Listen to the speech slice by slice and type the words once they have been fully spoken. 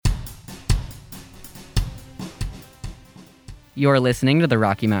You're listening to the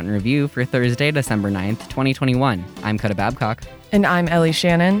Rocky Mountain Review for Thursday, December 9th, 2021. I'm Coda Babcock. And I'm Ellie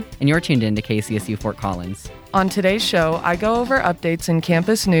Shannon. And you're tuned in to KCSU Fort Collins. On today's show, I go over updates in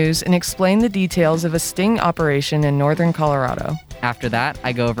campus news and explain the details of a sting operation in northern Colorado. After that,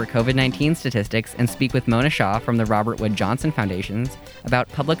 I go over COVID-19 statistics and speak with Mona Shaw from the Robert Wood Johnson Foundations about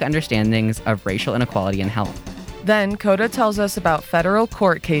public understandings of racial inequality in health. Then, Coda tells us about federal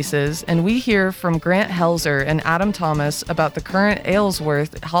court cases, and we hear from Grant Helzer and Adam Thomas about the current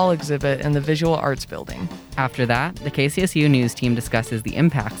Aylesworth Hall exhibit in the Visual Arts Building. After that, the KCSU news team discusses the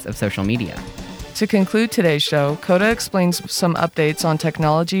impacts of social media. To conclude today's show, Coda explains some updates on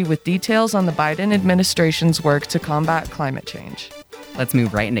technology with details on the Biden administration's work to combat climate change. Let's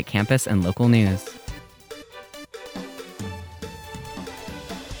move right into campus and local news.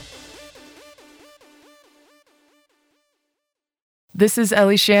 This is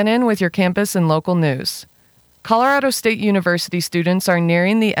Ellie Shannon with your campus and local news. Colorado State University students are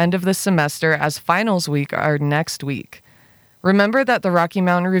nearing the end of the semester as finals week are next week. Remember that the Rocky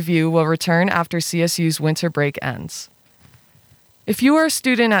Mountain Review will return after CSU's winter break ends. If you are a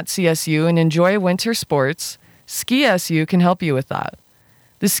student at CSU and enjoy winter sports, SkiSU can help you with that.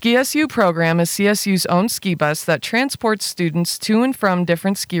 The SkiSU program is CSU's own ski bus that transports students to and from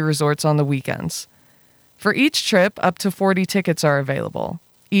different ski resorts on the weekends. For each trip, up to 40 tickets are available,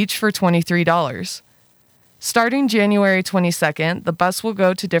 each for $23. Starting January 22nd, the bus will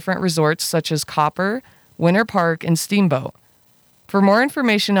go to different resorts such as Copper, Winter Park, and Steamboat. For more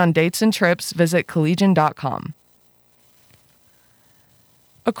information on dates and trips, visit collegian.com.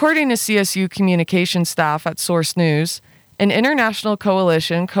 According to CSU communications staff at Source News, an international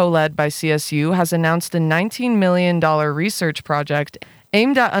coalition co-led by CSU has announced a $19 million research project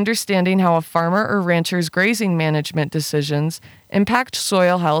aimed at understanding how a farmer or rancher's grazing management decisions impact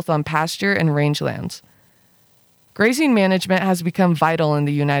soil health on pasture and rangelands. Grazing management has become vital in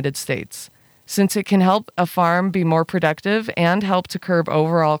the United States, since it can help a farm be more productive and help to curb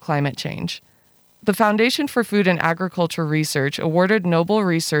overall climate change. The Foundation for Food and Agriculture Research awarded Noble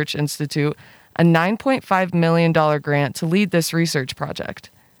Research Institute a $9.5 million grant to lead this research project.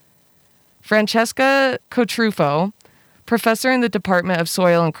 Francesca Cotrufo, professor in the Department of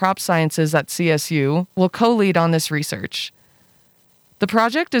Soil and Crop Sciences at CSU, will co-lead on this research. The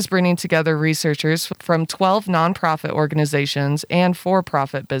project is bringing together researchers from 12 nonprofit organizations and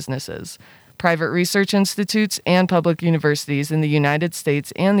for-profit businesses, private research institutes, and public universities in the United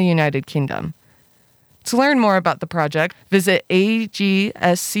States and the United Kingdom. To learn more about the project, visit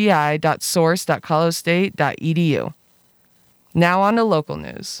agsci.source.colostate.edu. Now on to local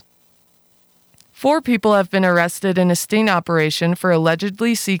news. 4 people have been arrested in a sting operation for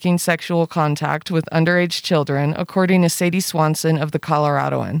allegedly seeking sexual contact with underage children, according to Sadie Swanson of The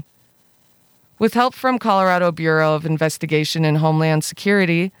Coloradoan. With help from Colorado Bureau of Investigation and Homeland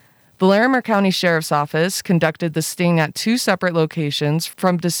Security, the Larimer County Sheriff's Office conducted the sting at 2 separate locations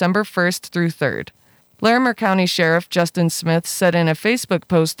from December 1st through 3rd. Larimer County Sheriff Justin Smith said in a Facebook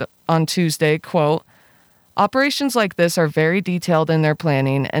post on Tuesday, quote, "Operations like this are very detailed in their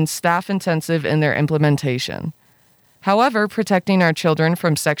planning and staff-intensive in their implementation. However, protecting our children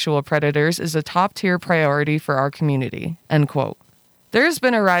from sexual predators is a top-tier priority for our community," end quote. There has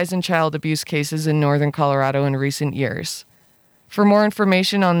been a rise in child abuse cases in northern Colorado in recent years. For more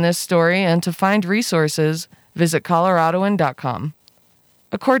information on this story and to find resources, visit coloradoan.com.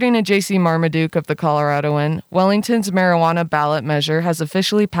 According to J.C. Marmaduke of The Coloradoan, Wellington's marijuana ballot measure has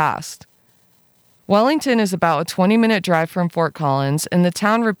officially passed. Wellington is about a 20-minute drive from Fort Collins, and the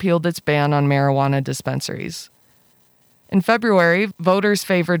town repealed its ban on marijuana dispensaries. In February, voters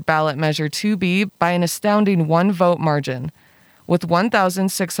favored ballot measure 2B by an astounding 1-vote margin, with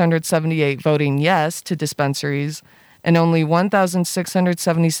 1,678 voting yes to dispensaries and only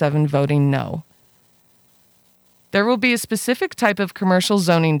 1,677 voting no. There will be a specific type of commercial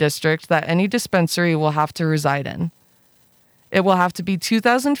zoning district that any dispensary will have to reside in. It will have to be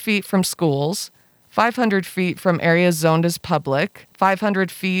 2,000 feet from schools, 500 feet from areas zoned as public,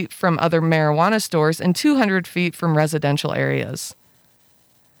 500 feet from other marijuana stores, and 200 feet from residential areas.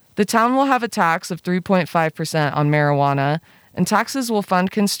 The town will have a tax of 3.5% on marijuana, and taxes will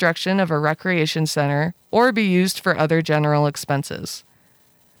fund construction of a recreation center or be used for other general expenses.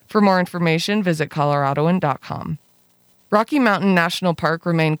 For more information, visit coloradoan.com. Rocky Mountain National Park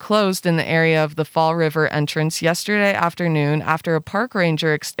remained closed in the area of the Fall River entrance yesterday afternoon after a park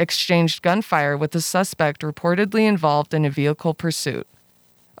ranger exchanged gunfire with a suspect reportedly involved in a vehicle pursuit.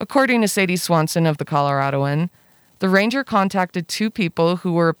 According to Sadie Swanson of The Coloradoan, the ranger contacted 2 people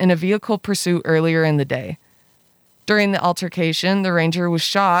who were in a vehicle pursuit earlier in the day. During the altercation, the ranger was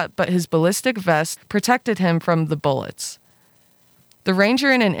shot, but his ballistic vest protected him from the bullets. The ranger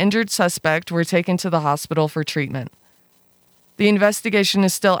and an injured suspect were taken to the hospital for treatment. The investigation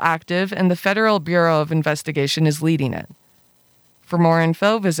is still active, and the Federal Bureau of Investigation is leading it. For more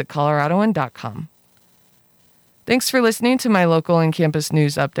info, visit coloradoan.com. Thanks for listening to my local and campus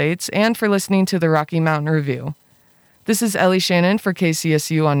news updates and for listening to the Rocky Mountain Review. This is Ellie Shannon for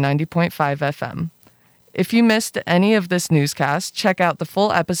KCSU on 90.5 FM. If you missed any of this newscast, check out the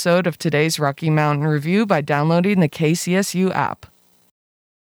full episode of today's Rocky Mountain Review by downloading the KCSU app.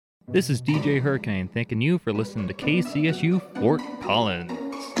 This is DJ Hurricane thanking you for listening to KCSU Fort Collins.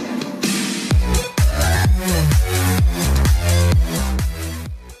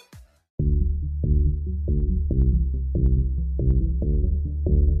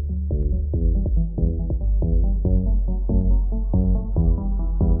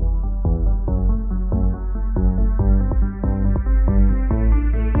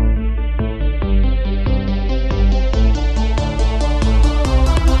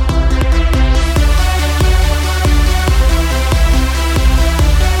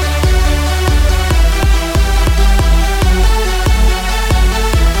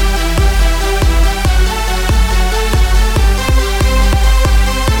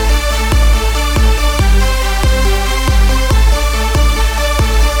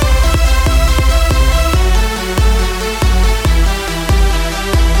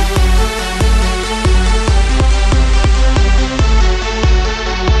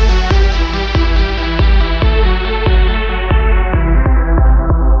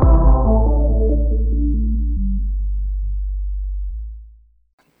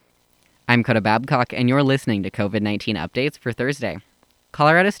 I'm Coda Babcock, and you're listening to COVID-19 updates for Thursday.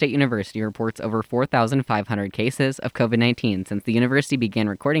 Colorado State University reports over 4,500 cases of COVID-19 since the university began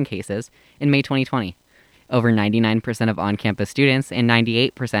recording cases in May 2020. Over 99% of on-campus students and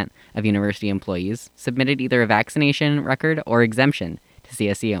 98% of university employees submitted either a vaccination record or exemption to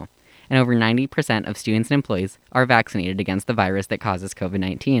CSU, and over 90% of students and employees are vaccinated against the virus that causes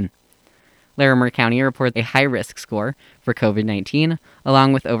COVID-19. Larimer County reports a high-risk score for COVID-19,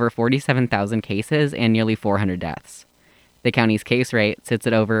 along with over 47,000 cases and nearly 400 deaths. The county's case rate sits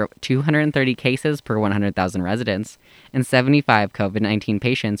at over 230 cases per 100,000 residents, and 75 COVID-19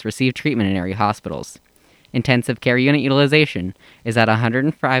 patients receive treatment in area hospitals. Intensive care unit utilization is at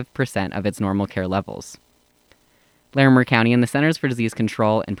 105% of its normal care levels. Larimer County and the Centers for Disease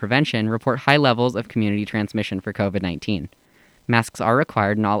Control and Prevention report high levels of community transmission for COVID-19. Masks are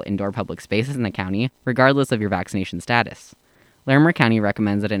required in all indoor public spaces in the county, regardless of your vaccination status. Larimer County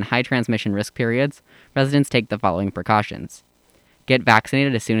recommends that in high transmission risk periods, residents take the following precautions. Get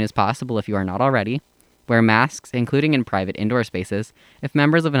vaccinated as soon as possible if you are not already. Wear masks, including in private indoor spaces, if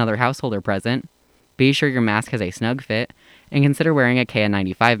members of another household are present. Be sure your mask has a snug fit, and consider wearing a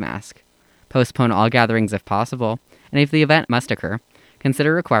KN95 mask. Postpone all gatherings if possible, and if the event must occur,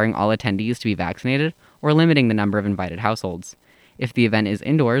 consider requiring all attendees to be vaccinated or limiting the number of invited households. If the event is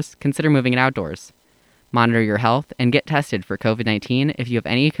indoors, consider moving it outdoors. Monitor your health and get tested for COVID-19 if you have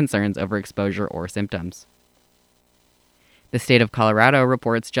any concerns over exposure or symptoms. The state of Colorado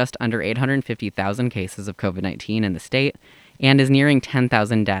reports just under 850,000 cases of COVID-19 in the state and is nearing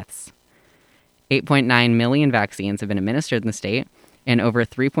 10,000 deaths. 8.9 million vaccines have been administered in the state, and over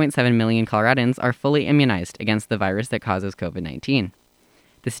 3.7 million Coloradans are fully immunized against the virus that causes COVID-19.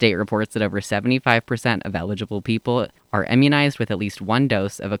 The state reports that over 75% of eligible people are immunized with at least one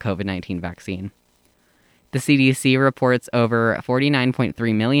dose of a COVID-19 vaccine. The CDC reports over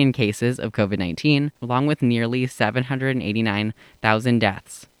 49.3 million cases of COVID-19, along with nearly 789,000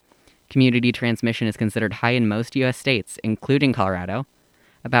 deaths. Community transmission is considered high in most U.S. states, including Colorado.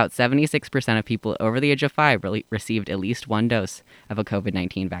 About 76% of people over the age of 5 received at least one dose of a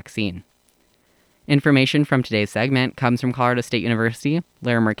COVID-19 vaccine. Information from today's segment comes from Colorado State University,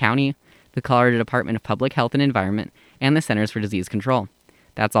 Larimer County, the Colorado Department of Public Health and Environment, and the Centers for Disease Control.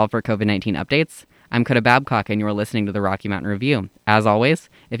 That's all for COVID-19 updates. I'm Coda Babcock, and you're listening to the Rocky Mountain Review. As always,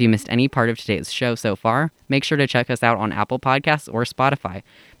 if you missed any part of today's show so far, make sure to check us out on Apple Podcasts or Spotify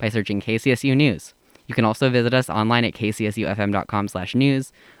by searching KCSU News. You can also visit us online at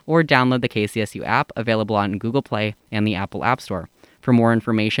kcsufm.com/news or download the KCSU app available on Google Play and the Apple App Store. For more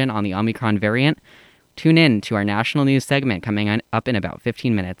information on the Omicron variant, tune in to our national news segment coming up in about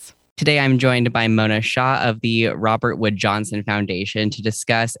 15 minutes. Today, I'm joined by Mona Shaw of the Robert Wood Johnson Foundation to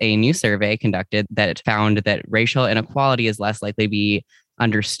discuss a new survey conducted that found that racial inequality is less likely to be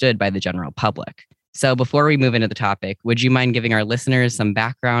understood by the general public. So before we move into the topic, would you mind giving our listeners some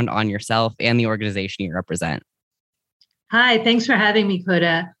background on yourself and the organization you represent? Hi, thanks for having me,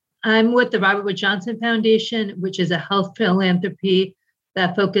 Coda. I'm with the Robert Wood Johnson Foundation, which is a health philanthropy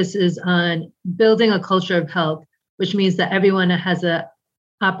that focuses on building a culture of health which means that everyone has an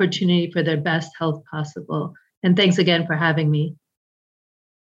opportunity for their best health possible. And thanks again for having me.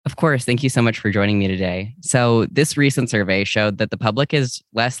 Of course. Thank you so much for joining me today. So, this recent survey showed that the public is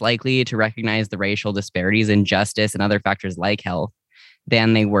less likely to recognize the racial disparities in justice and other factors like health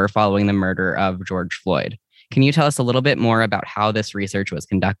than they were following the murder of George Floyd. Can you tell us a little bit more about how this research was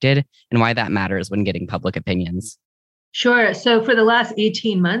conducted and why that matters when getting public opinions? Sure. So, for the last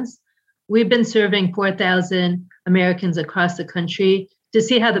 18 months, we've been surveying 4,000 Americans across the country to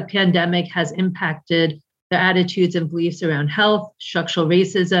see how the pandemic has impacted their attitudes and beliefs around health, structural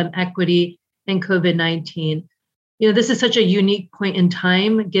racism, equity, and COVID-19. This is such a unique point in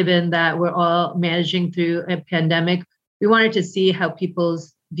time, given that we're all managing through a pandemic. We wanted to see how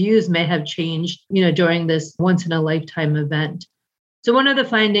people's views may have changed, during this once in a lifetime event. So one of the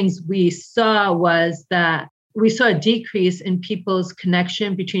findings we saw was that we saw a decrease in people's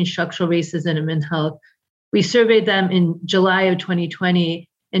connection between structural racism and health. We surveyed them in July of 2020,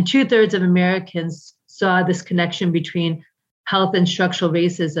 and 2/3 of Americans saw this connection between health and structural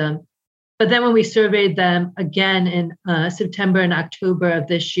racism. But then when we surveyed them again in September and October of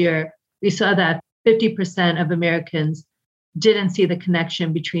this year, we saw that 50% of Americans didn't see the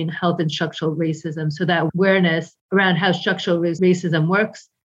connection between health and structural racism. So that awareness around how structural racism works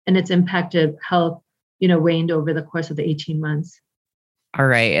and its impact of health, waned over the course of the 18 months. All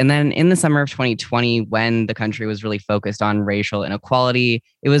right. And then in the summer of 2020, when the country was really focused on racial inequality,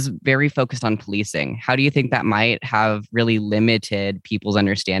 it was very focused on policing. How do you think that might have really limited people's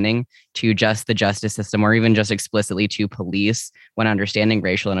understanding to just the justice system, or even just explicitly to police, when understanding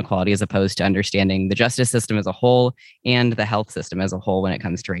racial inequality as opposed to understanding the justice system as a whole and the health system as a whole when it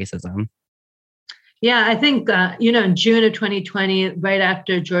comes to racism? Yeah, I think, in June of 2020, right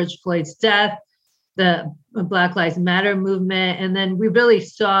after George Floyd's death, the Black Lives Matter movement. And then we really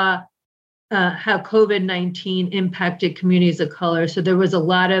saw how COVID-19 impacted communities of color. So there was a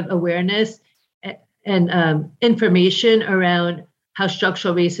lot of awareness and information around how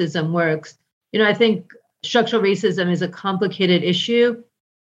structural racism works. I think structural racism is a complicated issue.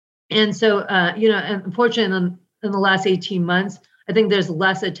 And so, unfortunately, in the last 18 months, I think there's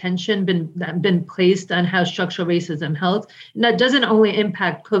less attention been placed on how structural racism helps. And that doesn't only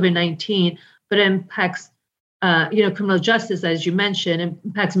impact COVID-19, but it impacts, criminal justice, as you mentioned, it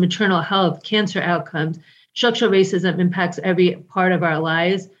impacts maternal health, cancer outcomes. Structural racism impacts every part of our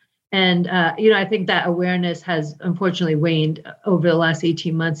lives. And, I think that awareness has unfortunately waned over the last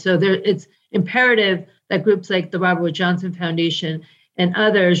 18 months. So it's imperative that groups like the Robert Wood Johnson Foundation and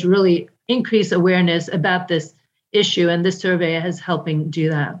others really increase awareness about this issue. And this survey is helping do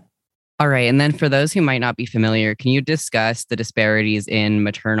that. All right. And then for those who might not be familiar, can you discuss the disparities in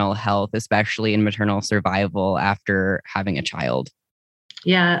maternal health, especially in maternal survival after having a child?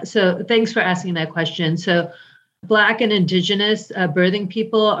 Yeah. So thanks for asking that question. So Black and Indigenous birthing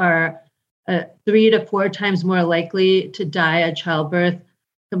people are 3 to 4 times more likely to die at childbirth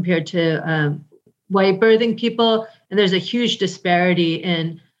compared to white birthing people. And there's a huge disparity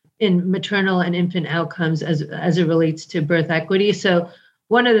in maternal and infant outcomes as it relates to birth equity. So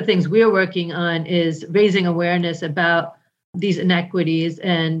one of the things we are working on is raising awareness about these inequities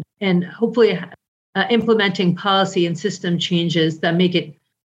and hopefully implementing policy and system changes that make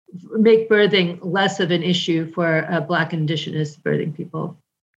birthing less of an issue for Black and Indigenous birthing people.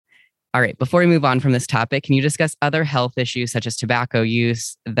 All right. Before we move on from this topic, can you discuss other health issues such as tobacco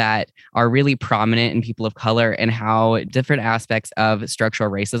use that are really prominent in people of color and how different aspects of structural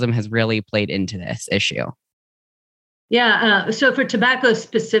racism has really played into this issue? Yeah. So for tobacco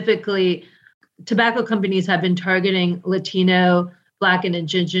specifically, tobacco companies have been targeting Latino, Black, and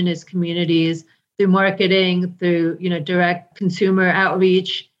Indigenous communities through marketing, through direct consumer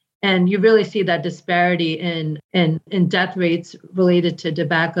outreach, and you really see that disparity in death rates related to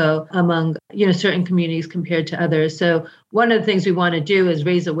tobacco among certain communities compared to others. So one of the things we want to do is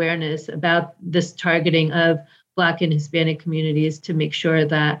raise awareness about this targeting of Black and Hispanic communities to make sure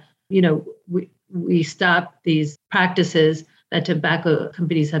that we stop these practices that tobacco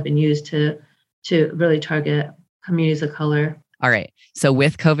companies have been used to really target communities of color. All right. So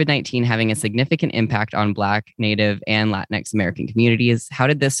with COVID-19 having a significant impact on Black, Native, and Latinx American communities, how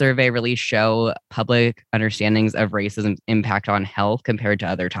did this survey really show public understandings of racism's impact on health compared to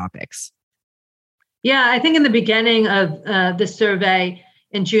other topics? Yeah, I think in the beginning of the survey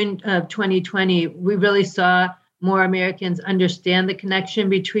in June of 2020, we really saw more Americans understand the connection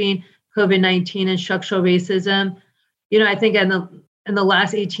between COVID-19 and structural racism. I think in the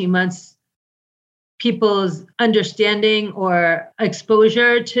last 18 months, people's understanding or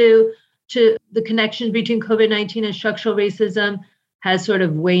exposure to the connection between COVID-19 and structural racism has sort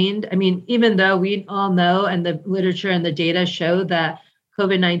of waned. I mean, even though we all know and the literature and the data show that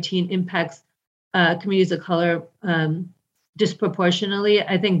COVID-19 impacts communities of color disproportionately,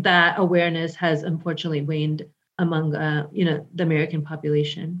 I think that awareness has unfortunately waned among the American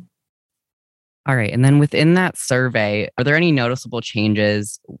population. All right. And then within that survey, are there any noticeable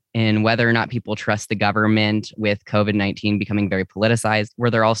changes in whether or not people trust the government with COVID-19 becoming very politicized? Were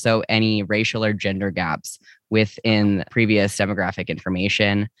there also any racial or gender gaps within previous demographic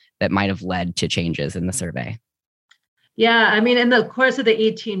information that might have led to changes in the survey? Yeah, I mean, in the course of the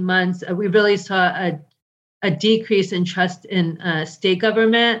 18 months, we really saw a decrease in trust in state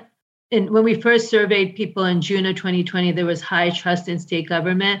government. And when we first surveyed people in June of 2020, there was high trust in state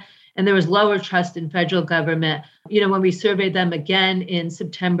government. And there was lower trust in federal government. When we surveyed them again in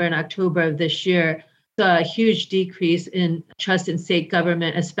September and October of this year, saw a huge decrease in trust in state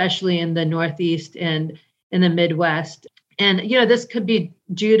government, especially in the Northeast and in the Midwest. And, this could be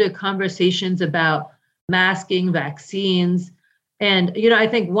due to conversations about masking, vaccines. And, I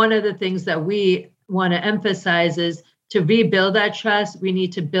think one of the things that we want to emphasize is to rebuild that trust, we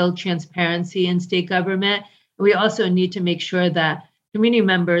need to build transparency in state government. We also need to make sure that community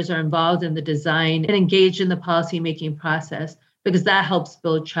members are involved in the design and engaged in the policymaking process, because that helps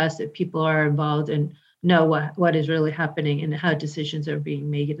build trust if people are involved and know what is really happening and how decisions are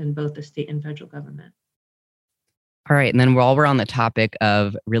being made in both the state and federal government. All right. And then while we're on the topic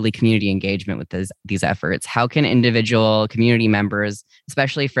of really community engagement with these efforts, how can individual community members,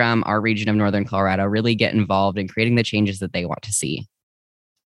 especially from our region of Northern Colorado, really get involved in creating the changes that they want to see?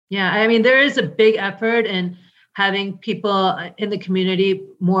 Yeah, I mean, there is a big effort in having people in the community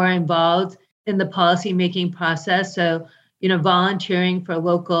more involved in the policymaking process. So, volunteering for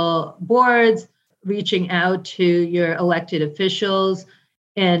local boards, reaching out to your elected officials,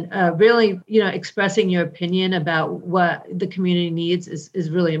 and really, expressing your opinion about what the community needs is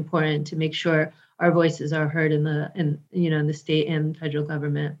really important to make sure our voices are heard in the state and federal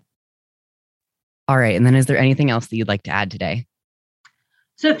government. All right. And then is there anything else that you'd like to add today?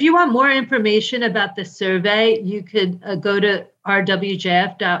 So if you want more information about the survey, you could go to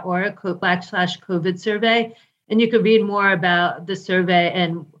rwjf.org/COVID survey, and you could read more about the survey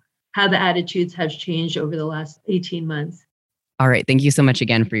and how the attitudes have changed over the last 18 months. All right. Thank you so much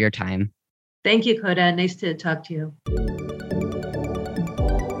again for your time. Thank you, Coda. Nice to talk to you.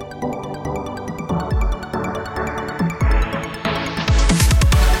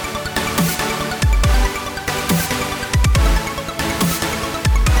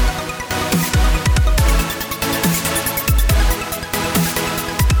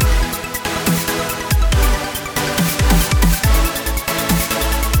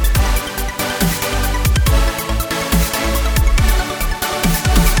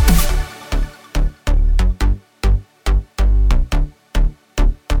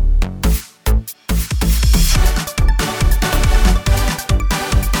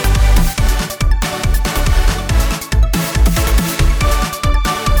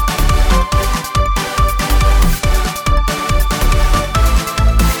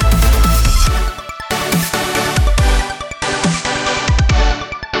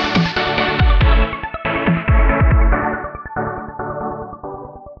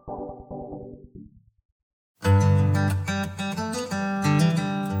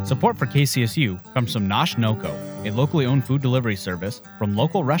 Support for KCSU comes from Nosh NoCo, a locally owned food delivery service from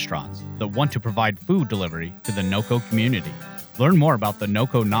local restaurants that want to provide food delivery to the NoCo community. Learn more about the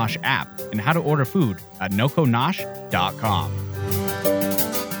NoCo Nosh app and how to order food at noconosh.com.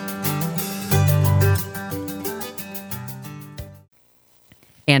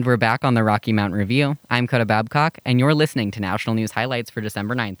 And we're back on the Rocky Mountain Review. I'm Coda Babcock, and you're listening to National News Highlights for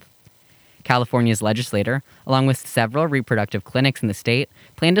December 9th. California's legislator, along with several reproductive clinics in the state,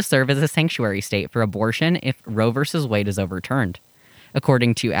 plan to serve as a sanctuary state for abortion if Roe v. Wade is overturned.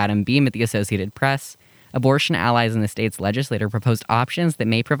 According to Adam Beam at the Associated Press, abortion allies in the state's legislature proposed options that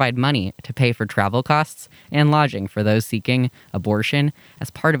may provide money to pay for travel costs and lodging for those seeking abortion as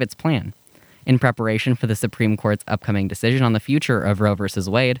part of its plan. In preparation for the Supreme Court's upcoming decision on the future of Roe v.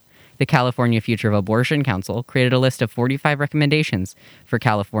 Wade, the California Future of Abortion Council created a list of 45 recommendations for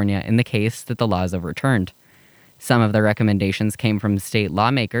California in the case that the law is overturned. Some of the recommendations came from state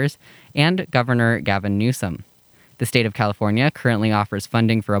lawmakers and Governor Gavin Newsom. The state of California currently offers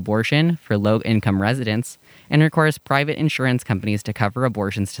funding for abortion for low-income residents and requires private insurance companies to cover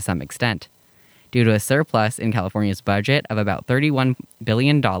abortions to some extent. Due to a surplus in California's budget of about $31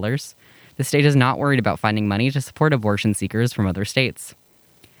 billion, the state is not worried about finding money to support abortion seekers from other states.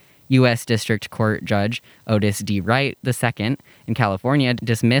 U.S. District Court Judge Otis D. Wright II in California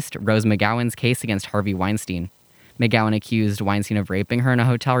dismissed Rose McGowan's case against Harvey Weinstein. McGowan accused Weinstein of raping her in a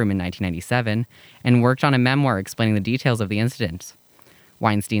hotel room in 1997 and worked on a memoir explaining the details of the incident.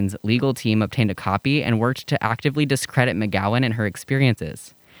 Weinstein's legal team obtained a copy and worked to actively discredit McGowan and her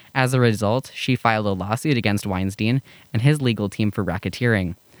experiences. As a result, she filed a lawsuit against Weinstein and his legal team for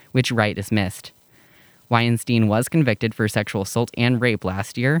racketeering, which Wright dismissed. Weinstein was convicted for sexual assault and rape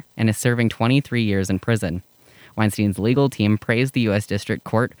last year and is serving 23 years in prison. Weinstein's legal team praised the U.S. District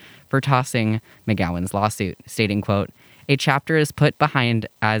Court for tossing McGowan's lawsuit, stating, quote, "A chapter is put behind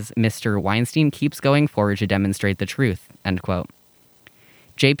as Mr. Weinstein keeps going forward to demonstrate the truth," end quote.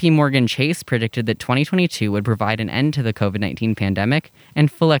 JP Morgan Chase predicted that 2022 would provide an end to the COVID-19 pandemic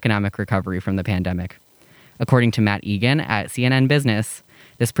and full economic recovery from the pandemic. According to Matt Egan at CNN Business,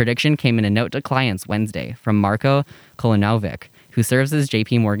 this prediction came in a note to clients Wednesday from Marko Kolanovic, who serves as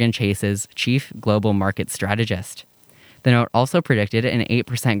JP Morgan Chase's chief global market strategist. The note also predicted an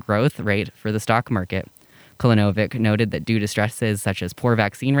 8% growth rate for the stock market. Kolanovic noted that due to stresses such as poor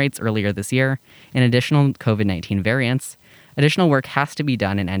vaccine rates earlier this year and additional COVID-19 variants, additional work has to be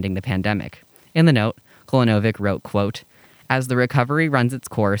done in ending the pandemic. In the note, Kolanovic wrote, quote, "As the recovery runs its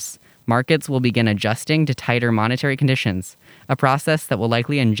course, markets will begin adjusting to tighter monetary conditions, a process that will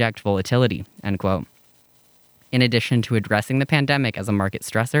likely inject volatility," end quote. In addition to addressing the pandemic as a market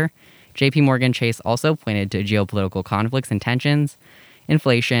stressor, JP Morgan Chase also pointed to geopolitical conflicts and tensions,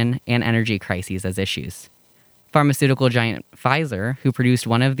 inflation, and energy crises as issues. Pharmaceutical giant Pfizer, who produced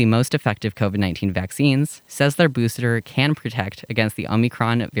one of the most effective COVID-19 vaccines, says their booster can protect against the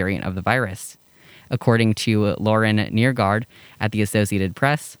Omicron variant of the virus. According to Lauren Neergaard at the Associated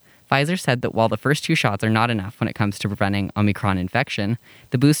Press, Pfizer said that while the first 2 shots are not enough when it comes to preventing Omicron infection,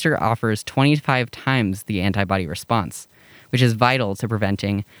 the booster offers 25 times the antibody response, which is vital to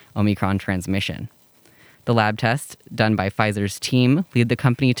preventing Omicron transmission. The lab tests done by Pfizer's team lead the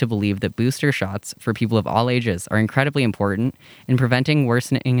company to believe that booster shots for people of all ages are incredibly important in preventing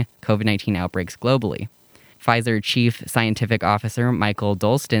worsening COVID-19 outbreaks globally. Pfizer Chief Scientific Officer Michael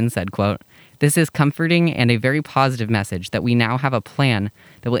Dolston said, quote, "This is comforting and a very positive message that we now have a plan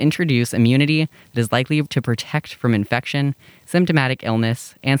that will introduce immunity that is likely to protect from infection, symptomatic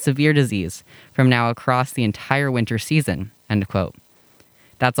illness, and severe disease from now across the entire winter season," end quote.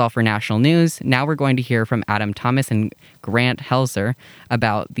 That's all for national news. Now we're going to hear from Adam Thomas and Grant Helzer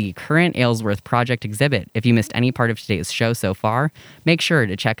about the current Aylesworth Project exhibit. If you missed any part of today's show so far, make sure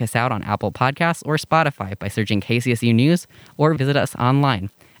to check us out on Apple Podcasts or Spotify by searching KCSU News or visit us online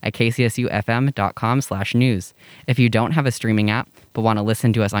at kcsufm.com/news. If you don't have a streaming app but want to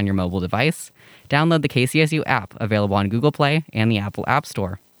listen to us on your mobile device, download the KCSU app available on Google Play and the Apple App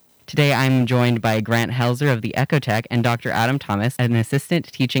Store. Today, I'm joined by Grant Helzer of the Ecotech and Dr. Adam Thomas, an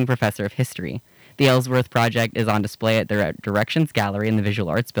assistant teaching professor of history. The Aylesworth Project is on display at the Directions Gallery in the Visual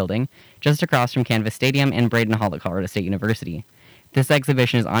Arts Building, just across from Canvas Stadium and Braden Hall at Colorado State University. This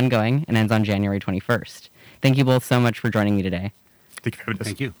exhibition is ongoing and ends on January 21st. Thank you both so much for joining me today. Thank you for having us.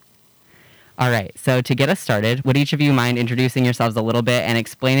 Thank you. All right, so to get us started, would each of you mind introducing yourselves a little bit and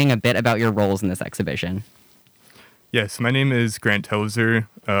explaining a bit about your roles in this exhibition? Yes, my name is Grant Helzer.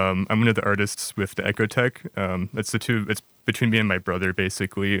 I'm one of the artists with the Ecotech. It's between me and my brother,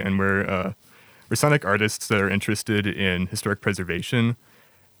 basically, and we're sonic artists that are interested in historic preservation,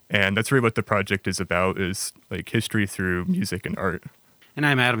 and that's really what the project is about, is like history through music and art. And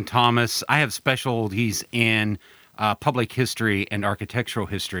I'm Adam Thomas. I have specialties in public history and architectural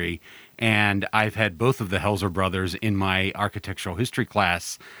history, and I've had both of the Helzer brothers in my architectural history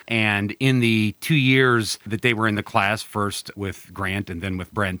class. And in the 2 years that they were in the class, first with Grant and then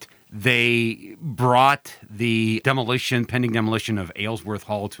with Brent, they brought the pending demolition of Aylesworth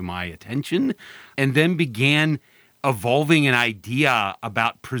Hall to my attention, and then began evolving an idea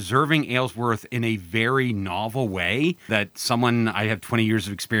about preserving Aylesworth in a very novel way that I have 20 years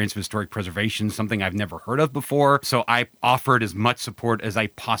of experience with historic preservation, something I've never heard of before. So I offered as much support as I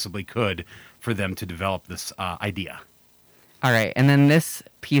possibly could for them to develop this idea. All right, and then this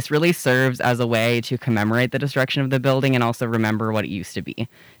piece really serves as a way to commemorate the destruction of the building and also remember what it used to be.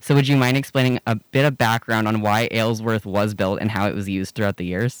 So would you mind explaining a bit of background on why Aylesworth was built and how it was used throughout the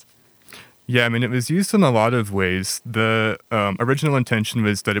years? Yeah, I mean, it was used in a lot of ways. The original intention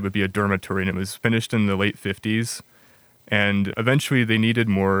was that it would be a dormitory, and it was finished in the late 50s. And eventually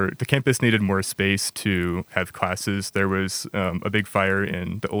the campus needed more space to have classes. There was a big fire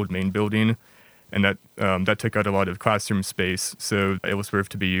in the old main building, and that took out a lot of classroom space. So it was worth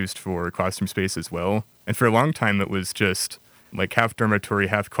to be used for classroom space as well. And for a long time, it was just like half dormitory,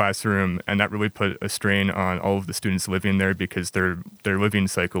 half classroom, and that really put a strain on all of the students living there because their living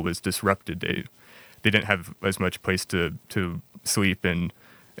cycle was disrupted. They didn't have as much place to sleep, and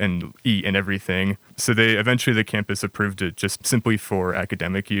and eat and everything. So eventually the campus approved it just simply for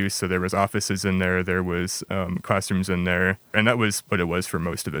academic use. So there was offices in there was classrooms in there, and that was what it was for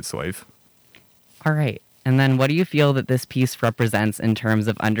most of its life. All right. And then what do you feel that this piece represents in terms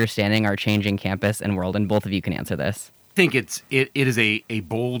of understanding our changing campus and world? And both of you can answer this. I think it is a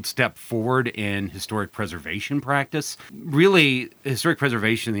bold step forward in historic preservation practice. Really, historic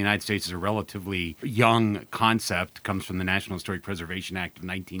preservation in the United States is a relatively young concept. It comes from the National Historic Preservation Act of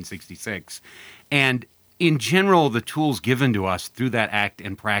 1966. And in general, the tools given to us through that act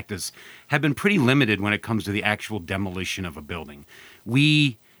and practice have been pretty limited when it comes to the actual demolition of a building.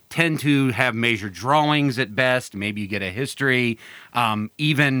 We tend to have measured drawings at best. Maybe you get a history,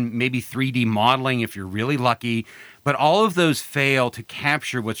 even maybe 3D modeling if you're really lucky. But all of those fail to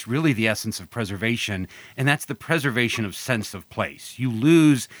capture what's really the essence of preservation, and that's the preservation of sense of place. You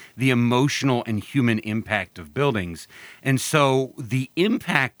lose the emotional and human impact of buildings. And so the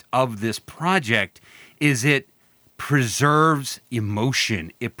impact of this project is it preserves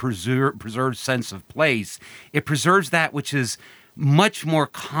emotion. It preserves sense of place. It preserves that which is much more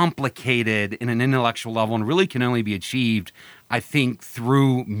complicated in an intellectual level and really can only be achieved, I think,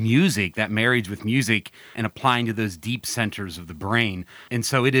 through music, that marriage with music and applying to those deep centers of the brain. And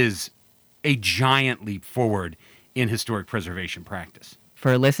so it is a giant leap forward in historic preservation practice.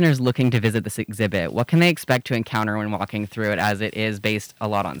 For listeners looking to visit this exhibit, what can they expect to encounter when walking through it, as it is based a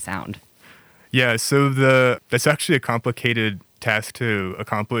lot on sound? Yeah, so that's actually a complicated task to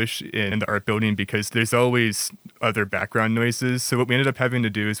accomplish in the art building because there's always other background noises. So what we ended up having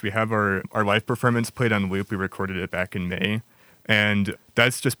to do is we have our live performance played on loop. We recorded it back in May, and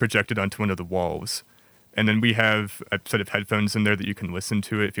that's just projected onto one of the walls. And then we have a set of headphones in there that you can listen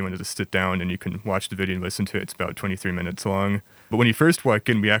to it if you wanted to sit down and you can watch the video and listen to it. It's about 23 minutes long. But when you first walk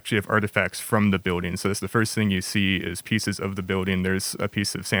in, we actually have artifacts from the building. So that's the first thing you see is pieces of the building. There's a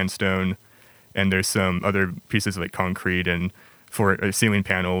piece of sandstone, and there's some other pieces like concrete and for ceiling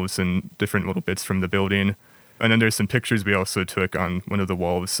panels and different little bits from the building. And then there's some pictures we also took on one of the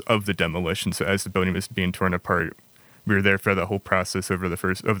walls of the demolition. So as the building was being torn apart, we were there for the whole process over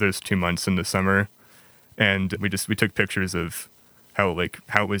those 2 months in the summer. And we took pictures of how it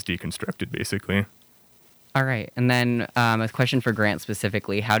was deconstructed, basically. All right. And then a question for Grant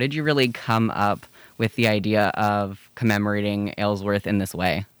specifically. How did you really come up with the idea of commemorating Aylesworth in this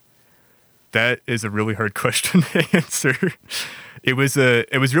way? That is a really hard question to answer. It was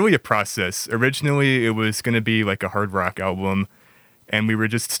really a process. Originally, it was going to be like a hard rock album, and we were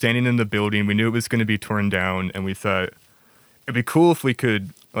just standing in the building. We knew it was going to be torn down, and we thought it'd be cool if we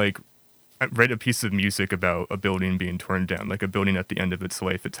could write a piece of music about a building being torn down, like a building at the end of its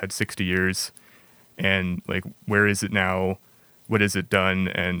life. It's had 60 years, and where is it now? What has it done?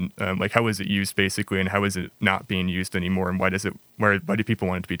 And how is it used basically? And how is it not being used anymore? And why do people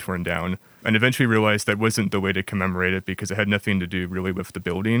want it to be torn down? And eventually realized that wasn't the way to commemorate it because it had nothing to do really with the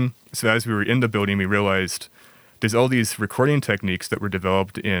building. So as we were in the building, we realized there's all these recording techniques that were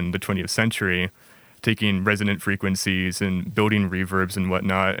developed in the 20th century, taking resonant frequencies and building reverbs and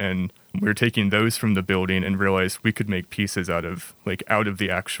whatnot. And we were taking those from the building and realized we could make pieces out of the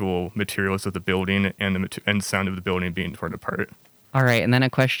actual materials of the building and the sound of the building being torn apart. All right. And then a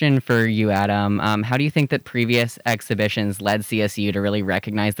question for you, Adam. How do you think that previous exhibitions led CSU to really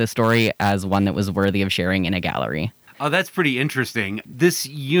recognize this story as one that was worthy of sharing in a gallery? Oh, that's pretty interesting. This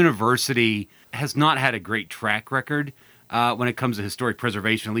university has not had a great track record when it comes to historic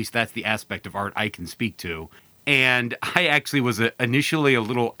preservation. At least that's the aspect of art I can speak to. And I actually was initially a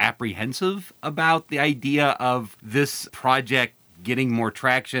little apprehensive about the idea of this project getting more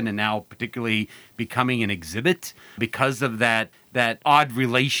traction and now particularly becoming an exhibit because of that odd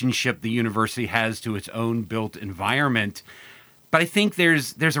relationship the university has to its own built environment. But I think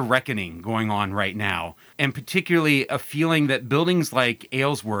there's a reckoning going on right now, and particularly a feeling that buildings like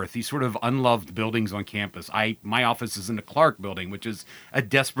Aylesworth, these sort of unloved buildings on campus, my office is in the Clark building, which is a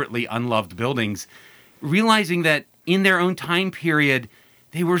desperately unloved buildings, realizing that in their own time period,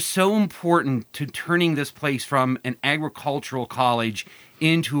 they were so important to turning this place from an agricultural college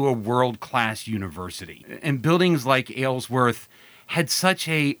into a world-class university. And buildings like Aylesworth had such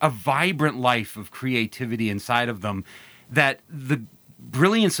a vibrant life of creativity inside of them that the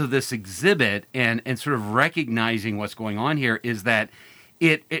brilliance of this exhibit and sort of recognizing what's going on here is that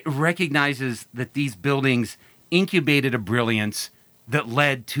it recognizes that these buildings incubated a brilliance that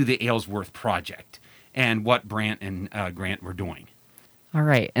led to the Aylesworth project and what Brandt and Grant were doing. All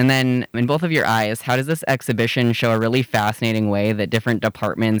right. And then in both of your eyes, how does this exhibition show a really fascinating way that different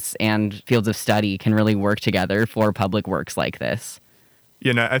departments and fields of study can really work together for public works like this?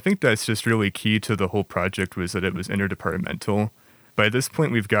 Yeah, no, I think that's just really key to the whole project was that it was interdepartmental. But at this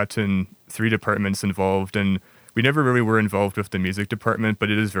point, we've gotten 3 departments involved, and we never really were involved with the music department,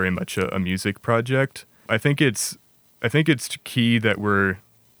 but it is very much a music project. I think it's key that we're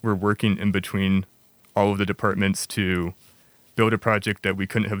working in between all of the departments to build a project that we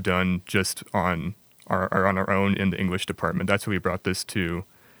couldn't have done just on our own in the English department. That's why we brought this to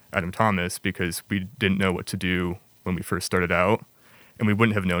Adam Thomas, because we didn't know what to do when we first started out, and we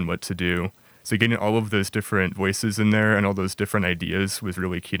wouldn't have known what to do. So getting all of those different voices in there and all those different ideas was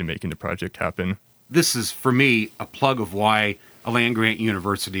really key to making the project happen. This is, for me, a plug of why a land-grant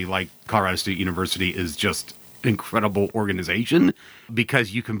university like Colorado State University is just an incredible organization,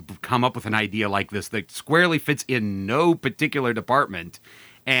 because you can come up with an idea like this that squarely fits in no particular department,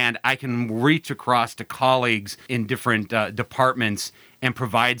 and I can reach across to colleagues in different departments and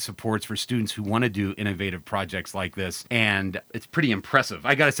provide supports for students who want to do innovative projects like this. And it's pretty impressive.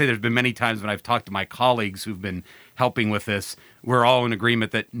 I got to say, there's been many times when I've talked to my colleagues who've been helping with this, we're all in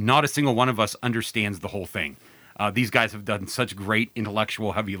agreement that not a single one of us understands the whole thing. These guys have done such great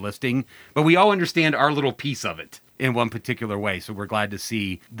intellectual heavy lifting, but we all understand our little piece of it in one particular way. So we're glad to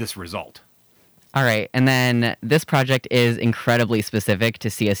see this result. All right, and then this project is incredibly specific to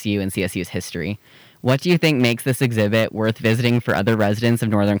CSU and CSU's history. What do you think makes this exhibit worth visiting for other residents of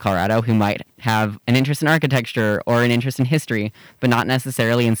Northern Colorado who might have an interest in architecture or an interest in history, but not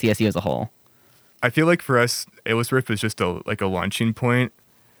necessarily in CSU as a whole? I feel like for us, Aylesworth is just a launching point,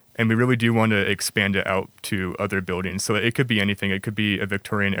 and we really do want to expand it out to other buildings. So it could be anything. It could be a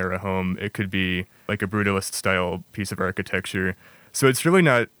Victorian-era home. It could be like a brutalist-style piece of architecture. So it's really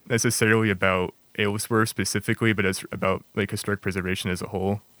not necessarily about Aylesworth specifically, but it's about like historic preservation as a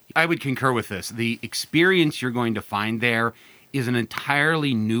whole. I would concur with this. The experience you're going to find there is an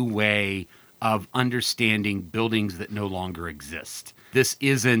entirely new way of understanding buildings that no longer exist. This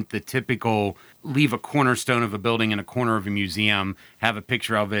isn't the typical leave a cornerstone of a building in a corner of a museum, have a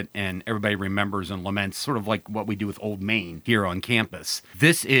picture of it, and everybody remembers and laments, sort of like what we do with Old Main here on campus.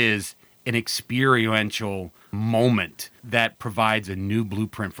 This is an experiential moment that provides a new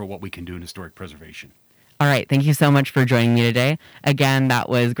blueprint for what we can do in historic preservation. All right, thank you so much for joining me today. Again, that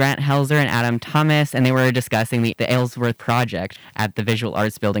was Grant Helzer and Adam Thomas, and they were discussing the Aylesworth project at the Visual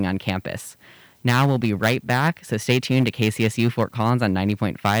Arts Building on campus. Now we'll be right back, so stay tuned to KCSU Fort Collins on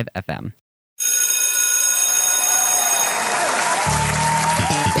 90.5 FM.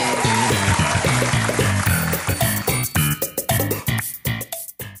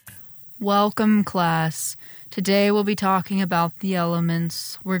 Welcome, class. Today we'll be talking about the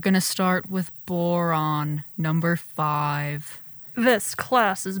elements. We're going to start with boron, number 5. This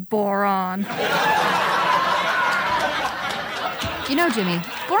class is boron. You know, Jimmy,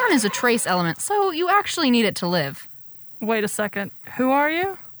 boron is a trace element, so you actually need it to live. Wait a second. Who are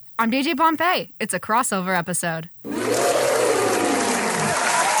you? I'm DJ Pompey. It's a crossover episode.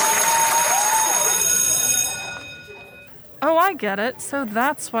 Oh, I get it. So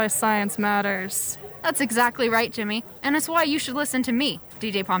that's why science matters. That's exactly right, Jimmy. And it's why you should listen to me,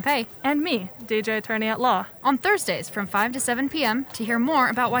 DJ Pompey. And me, DJ Attorney at Law. On Thursdays from 5 to 7 p.m. to hear more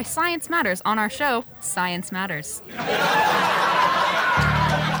about why science matters on our show, Science Matters.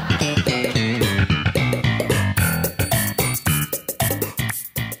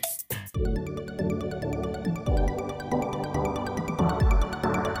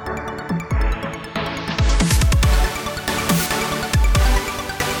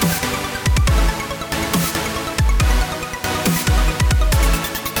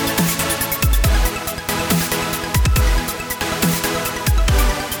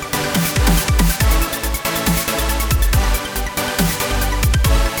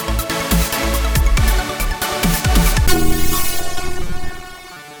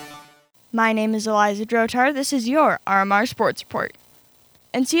 My name is Eliza Drotar. This is your RMR Sports Report.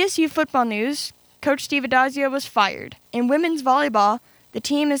 In CSU football news, Coach Steve Adazio was fired. In women's volleyball, the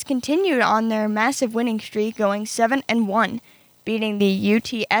team has continued on their massive winning streak, going 7-1, beating the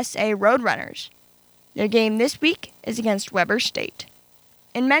UTSA Roadrunners. Their game this week is against Weber State.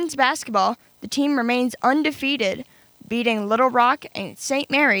 In men's basketball, the team remains undefeated, beating Little Rock and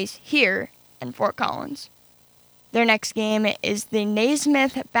St. Mary's here in Fort Collins. Their next game is the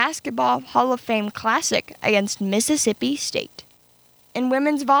Naismith Basketball Hall of Fame Classic against Mississippi State. In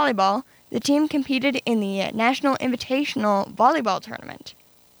women's volleyball, the team competed in the National Invitational Volleyball Tournament.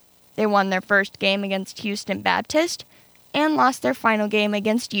 They won their first game against Houston Baptist and lost their final game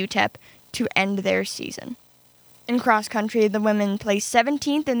against UTEP to end their season. In cross country, the women placed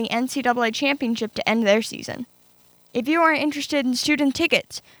 17th in the NCAA Championship to end their season. If you are interested in student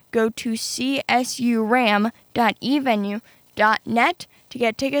tickets, go to csuram.evenue.net to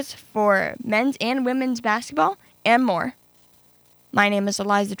get tickets for men's and women's basketball and more. My name is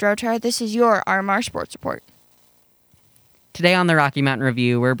Eliza Drotar. This is your RMR Sports Report. Today on the Rocky Mountain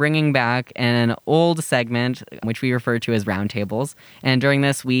Review, we're bringing back an old segment, which we refer to as roundtables. And during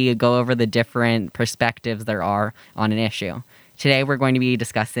this, we go over the different perspectives there are on an issue. Today, we're going to be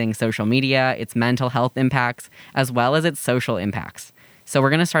discussing social media, its mental health impacts, as well as its social impacts. So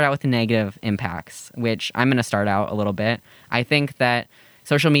we're going to start out with the negative impacts, which I'm going to start out a little bit. I think that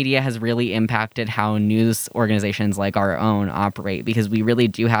social media has really impacted how news organizations like our own operate, because we really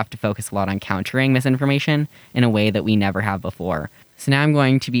do have to focus a lot on countering misinformation in a way that we never have before. So now I'm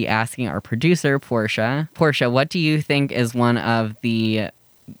going to be asking our producer, Portia. Portia, what do you think is one of the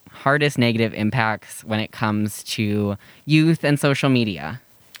hardest negative impacts when it comes to youth and social media?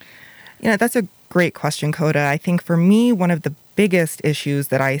 Yeah, that's a great question, Coda. I think for me, one of the biggest issues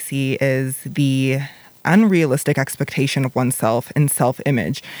that I see is the unrealistic expectation of oneself and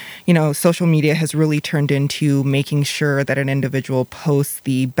self-image. Social media has really turned into making sure that an individual posts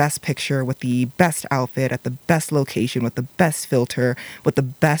the best picture with the best outfit at the best location with the best filter with the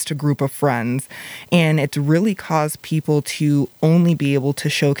best group of friends. And it's really caused people to only be able to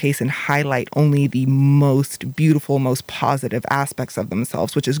showcase and highlight only the most beautiful, most positive aspects of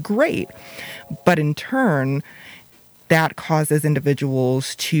themselves, which is great. But in turn, that causes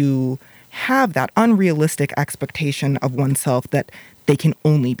individuals to have that unrealistic expectation of oneself that they can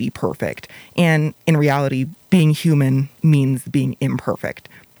only be perfect. And in reality, being human means being imperfect.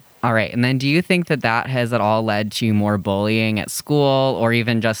 All right. And then do you think that that has at all led to more bullying at school or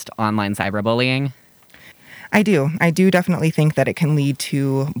even just online cyberbullying? I do. I do definitely think that it can lead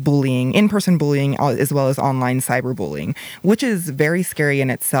to bullying, in-person bullying, as well as online cyberbullying, which is very scary in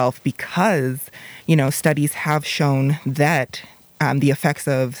itself because, studies have shown that the effects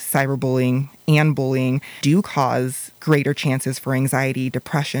of cyberbullying and bullying do cause greater chances for anxiety,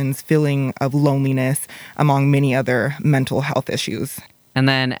 depressions, feeling of loneliness, among many other mental health issues. And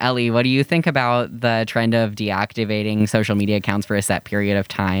then, Ellie, what do you think about the trend of deactivating social media accounts for a set period of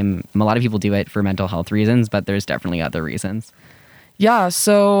time? A lot of people do it for mental health reasons, but there's definitely other reasons. Yeah,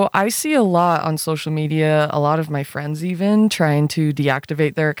 so I see a lot on social media, a lot of my friends even trying to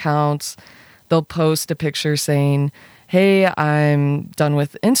deactivate their accounts. They'll post a picture saying, hey, I'm done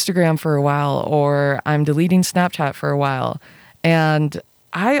with Instagram for a while, or I'm deleting Snapchat for a while. And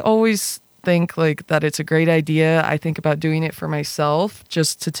I always think that it's a great idea. I think about doing it for myself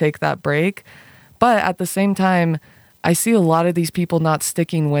just to take that break. But at the same time, I see a lot of these people not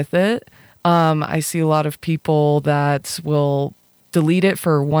sticking with it. I see a lot of people that will delete it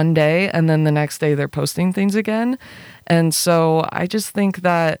for one day and then the next day they're posting things again. And so I just think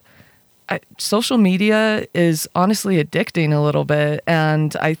that social media is honestly addicting a little bit,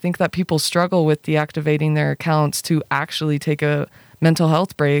 and I think that people struggle with deactivating their accounts to actually take a mental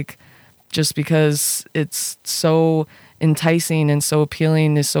health break just because it's so enticing and so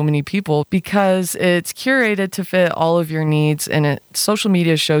appealing to so many people because it's curated to fit all of your needs, and social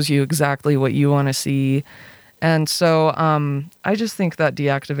media shows you exactly what you want to see. And so I just think that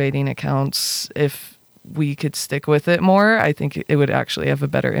deactivating accounts, if we could stick with it more, I think it would actually have a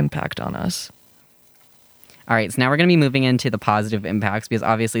better impact on us. All right, so now we're going to be moving into the positive impacts because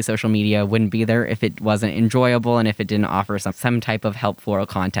obviously social media wouldn't be there if it wasn't enjoyable and if it didn't offer some type of helpful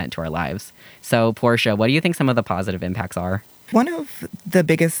content to our lives. So, Portia, what do you think some of the positive impacts are? One of the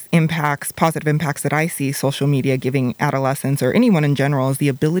biggest positive impacts that I see social media giving adolescents or anyone in general is the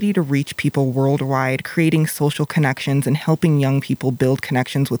ability to reach people worldwide, creating social connections and helping young people build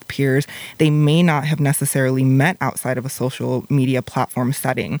connections with peers they may not have necessarily met outside of a social media platform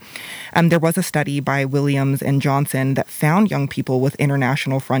setting. There was a study by Williams and Johnson that found young people with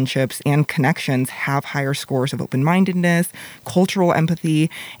international friendships and connections have higher scores of open-mindedness, cultural empathy,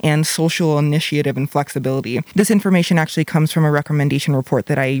 and social initiative and flexibility. This information actually comes from a recommendation report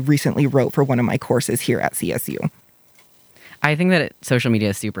that I recently wrote for one of my courses here at CSU. I think that social media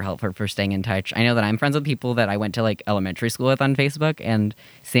is super helpful for staying in touch. I know that I'm friends with people that I went to elementary school with on Facebook, and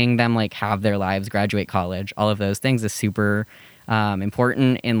seeing them have their lives, graduate college, all of those things is super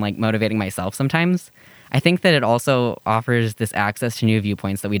important in motivating myself sometimes. I think that it also offers this access to new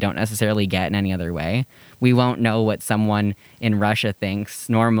viewpoints that we don't necessarily get in any other way. We won't know what someone in Russia thinks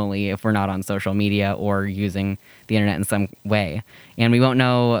normally if we're not on social media or using the internet in some way. And we won't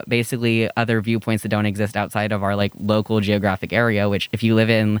know basically other viewpoints that don't exist outside of our local geographic area, which if you live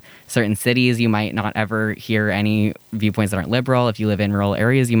in certain cities, you might not ever hear any viewpoints that aren't liberal. If you live in rural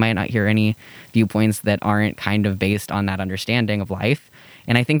areas, you might not hear any viewpoints that aren't kind of based on that understanding of life.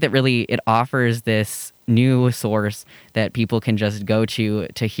 And I think that really it offers this new source that people can just go to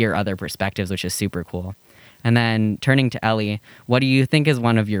hear other perspectives, which is super cool. And then turning to Ellie, what do you think is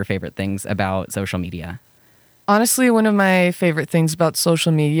one of your favorite things about social media? Honestly, one of my favorite things about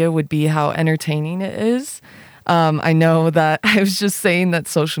social media would be how entertaining it is. I know that I was just saying that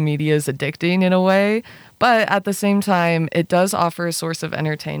social media is addicting in a way, but at the same time, it does offer a source of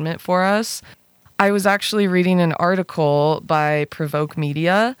entertainment for us. I was actually reading an article by Provoke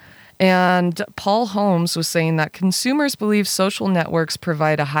Media, and Paul Holmes was saying that consumers believe social networks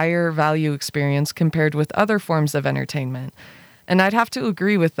provide a higher value experience compared with other forms of entertainment. And I'd have to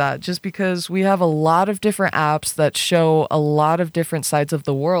agree with that, just because we have a lot of different apps that show a lot of different sides of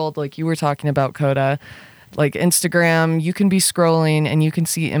the world, like you were talking about, Coda. Like Instagram, you can be scrolling and you can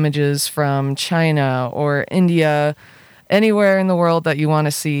see images from China or India, anywhere in the world that you want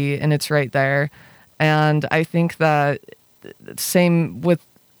to see, and it's right there. And I think that same with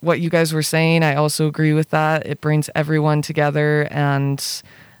what you guys were saying, I also agree with that. It brings everyone together, and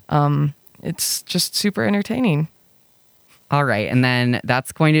it's just super entertaining. All right, and then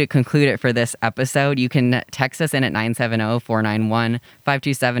that's going to conclude it for this episode. You can text us in at 970-491-5278,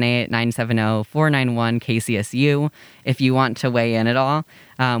 970-491-KCSU if you want to weigh in at all.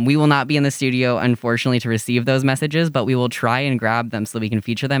 We will not be in the studio, unfortunately, to receive those messages, but we will try and grab them so we can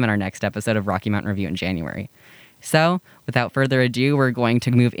feature them in our next episode of Rocky Mountain Review in January. So, without further ado, we're going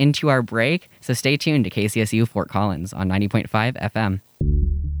to move into our break, so stay tuned to KCSU Fort Collins on 90.5 FM.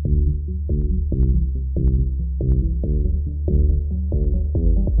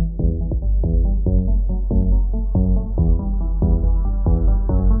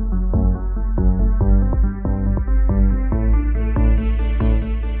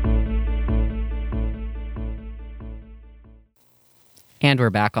 And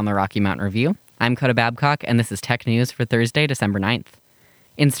we're back on the Rocky Mountain Review. I'm Coda Babcock, and this is Tech News for Thursday, December 9th.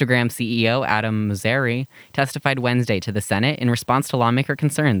 Instagram CEO Adam Mosseri testified Wednesday to the Senate in response to lawmaker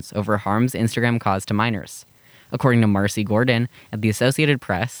concerns over harms Instagram caused to minors. According to Marcy Gordon at the Associated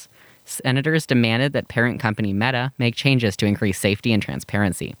Press, senators demanded that parent company Meta make changes to increase safety and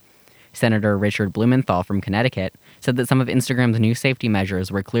transparency. Senator Richard Blumenthal from Connecticut said that some of Instagram's new safety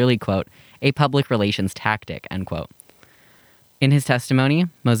measures were clearly, quote, a public relations tactic, end quote. In his testimony,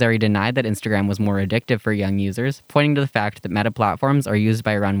 Mosseri denied that Instagram was more addictive for young users, pointing to the fact that Meta platforms are used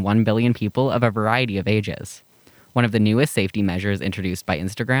by around 1 billion people of a variety of ages. One of the newest safety measures introduced by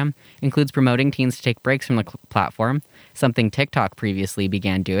Instagram includes promoting teens to take breaks from the platform, something TikTok previously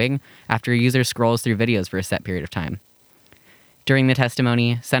began doing after a user scrolls through videos for a set period of time. During the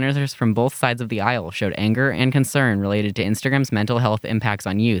testimony, senators from both sides of the aisle showed anger and concern related to Instagram's mental health impacts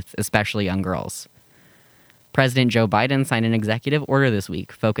on youth, especially young girls. President Joe Biden signed an executive order this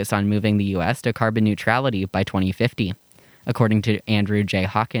week focused on moving the U.S. to carbon neutrality by 2050. According to Andrew J.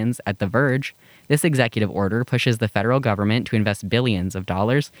 Hawkins at The Verge, this executive order pushes the federal government to invest billions of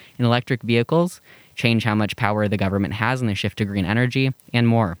dollars in electric vehicles, change how much power the government has in the shift to green energy, and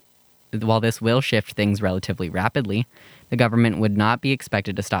more. While this will shift things relatively rapidly, the government would not be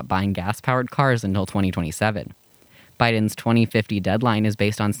expected to stop buying gas-powered cars until 2027. Biden's 2050 deadline is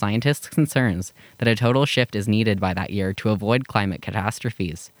based on scientists' concerns that a total shift is needed by that year to avoid climate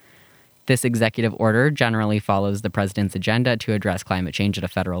catastrophes. This executive order generally follows the president's agenda to address climate change at a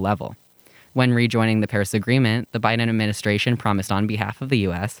federal level. When rejoining the Paris Agreement, the Biden administration promised on behalf of the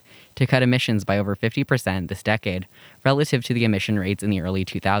U.S. to cut emissions by over 50% this decade, relative to the emission rates in the early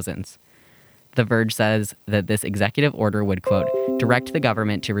 2000s. The Verge says that this executive order would, quote, direct the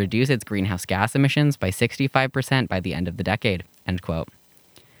government to reduce its greenhouse gas emissions by 65% by the end of the decade, end quote.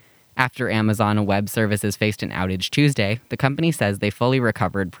 After Amazon Web Services faced an outage Tuesday, the company says they fully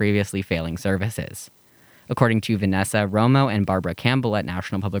recovered previously failing services. According to Vanessa Romo and Barbara Campbell at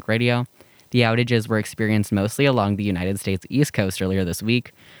National Public Radio, the outages were experienced mostly along the United States East Coast earlier this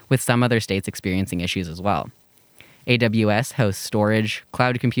week, with some other states experiencing issues as well. AWS hosts storage,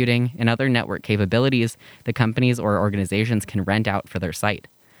 cloud computing, and other network capabilities that companies or organizations can rent out for their site.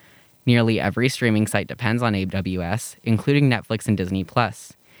 Nearly every streaming site depends on AWS, including Netflix and Disney+.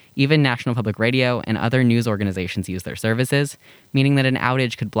 Even National Public Radio and other news organizations use their services, meaning that an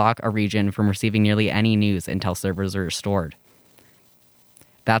outage could block a region from receiving nearly any news until servers are restored.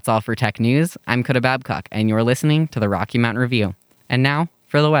 That's all for Tech News. I'm Coda Babcock, and you're listening to the Rocky Mountain Review. And now,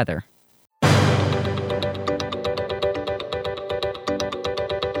 for the weather.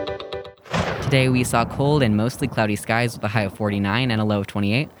 Today we saw cold and mostly cloudy skies with a high of 49 and a low of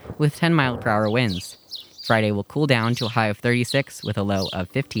 28, with 10-mile-per-hour winds. Friday will cool down to a high of 36 with a low of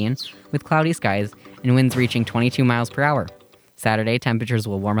 15, with cloudy skies and winds reaching 22 miles per hour. Saturday, temperatures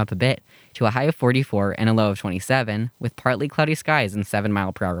will warm up a bit to a high of 44 and a low of 27, with partly cloudy skies and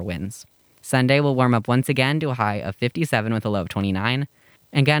 7-mile-per-hour winds. Sunday will warm up once again to a high of 57 with a low of 29,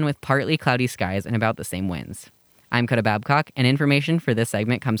 again with partly cloudy skies and about the same winds. I'm Coda Babcock, and information for this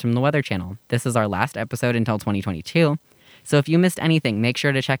segment comes from the Weather Channel. This is our last episode until 2022, so if you missed anything, make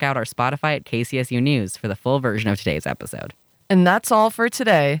sure to check out our Spotify at KCSU News for the full version of today's episode. And that's all for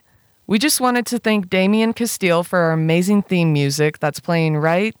today. We just wanted to thank Damian Castile for our amazing theme music that's playing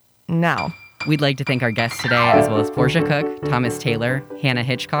right now. We'd like to thank our guests today, as well as Portia Cook, Thomas Taylor, Hannah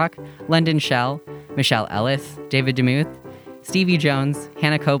Hitchcock, London Shell, Michelle Ellis, David DeMuth, Stevie Jones,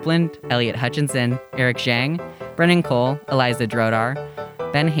 Hannah Copeland, Elliot Hutchinson, Eric Zhang, Brennan Cole, Eliza Drodar,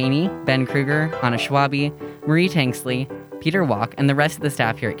 Ben Haney, Ben Kruger, Anna Schwabi, Marie Tanksley, Peter Walk, and the rest of the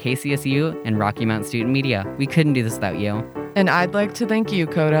staff here at KCSU and Rocky Mount Student Media. We couldn't do this without you. And I'd like to thank you,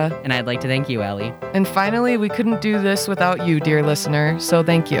 Coda. And I'd like to thank you, Ellie. And finally, we couldn't do this without you, dear listener, so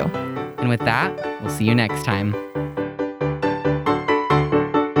thank you. And with that, we'll see you next time.